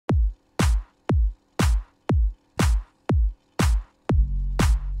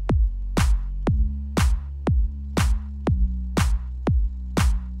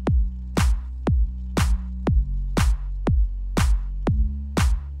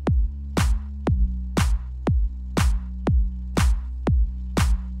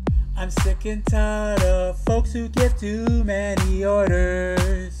I'm sick and tired of folks who give too many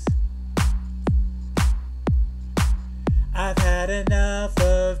orders. I've had enough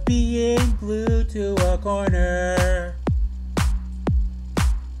of being glued to a corner.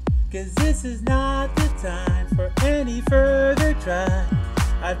 'Cause this is not the time for any further try.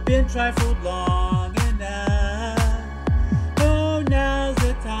 I've been trifled long enough. Oh, now's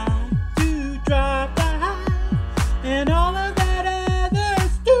the time to drop the high and all of that other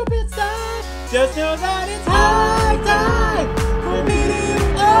stupid stuff. Just know that it's high time for me to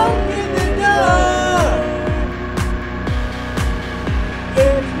open the door.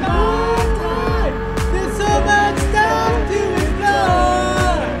 It's my time. There's so much stuff to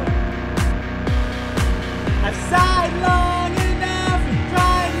explore. I've sighed long enough and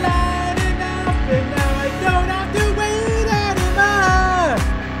tried loud enough, but now I don't have to wait anymore.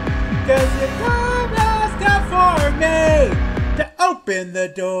 'Cause the time has come for me to open the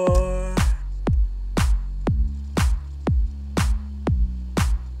door.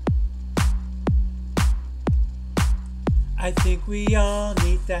 I think we all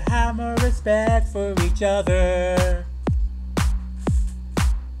need to have more respect for each other.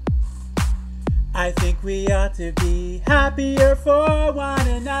 I think we ought to be happier for one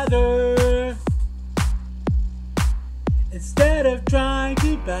another. Instead of trying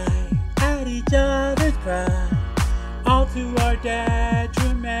to bite at each other's pride, all to our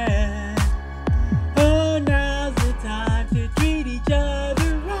detriment. Oh, now's the time to treat each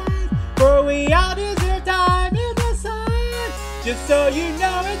other right, for we all deserve time in the sun. Just so you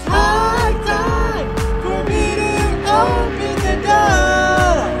know, it's high time for me to open the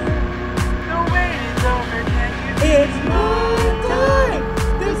door. It's my time.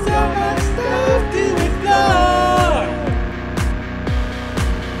 There's so much stuff to explore.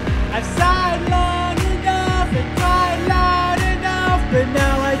 I've sighed long enough and tried loud enough, but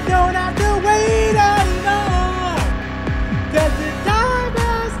now I don't have to wait anymore. 'Cause the time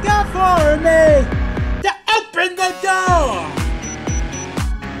has come for me to open the door.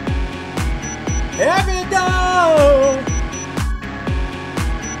 Every door,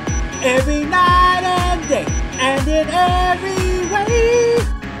 every night and day, and in every way,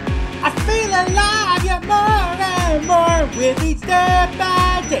 I feel alive yet more and more with each step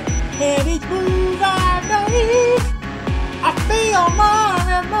I take and each move I make. I feel more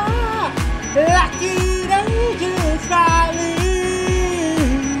and more like an angel's smiling.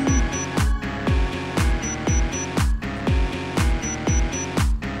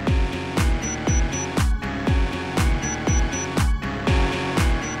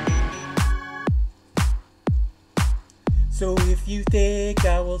 So if you think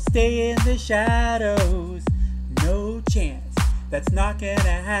I will stay in the shadows, no chance, that's not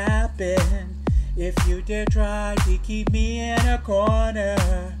gonna happen. If you dare try to keep me in a corner,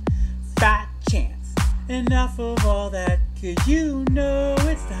 fat chance. Enough of all that, 'cause you know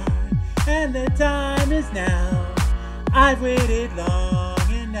it's time, and the time is now. I've waited long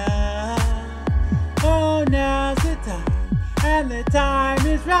enough. Oh, now's the time, and the time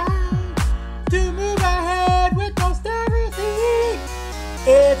is right to move ahead with most everything.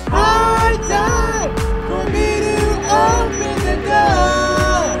 It's my time for me to open the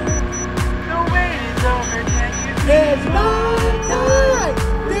door. The wait is over, can you see? It's my time.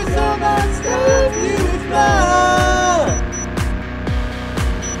 There's so much stuff to explore.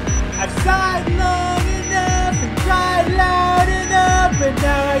 I've sighed long enough and tried loud enough, but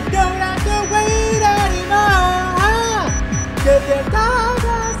now I don't have to wait anymore. 'Cause the time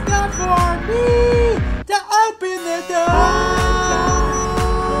has come for me to open the door.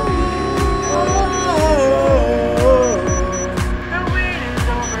 The wait is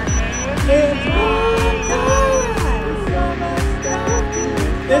over, can you see? It's my time.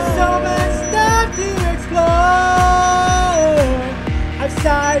 There's so much stuff to explore. I've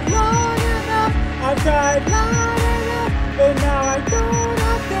sighed long enough, I've tried loud enough, but now I don't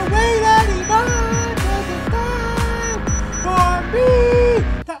have to wait anymore. 'Cause it's time for me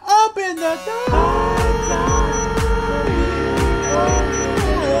to open the door.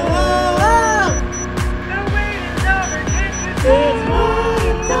 The wait is over, can you see? It's my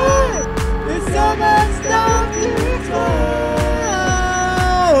time. There's so much stuff to explore.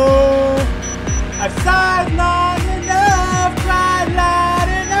 I've sighed long enough, cried loud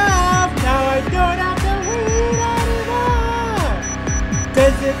enough. Now I don't have to wait anymore.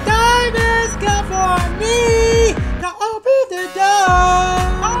 'Cause the time has come for me to open the door.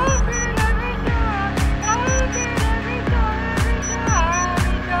 Open every door, open every door, every door, every door,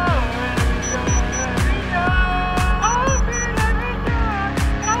 every door, every door. Open every door,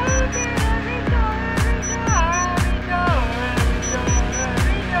 open every door, every door, every door, every door,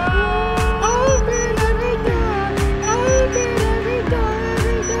 every door.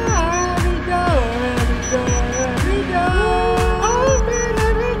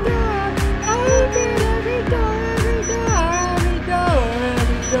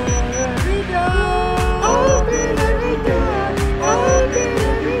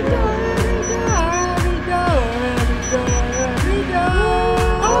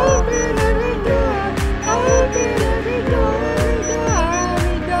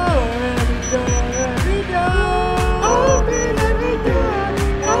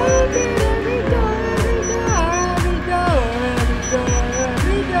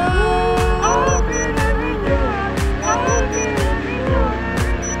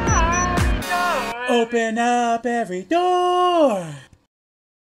 Open up every door.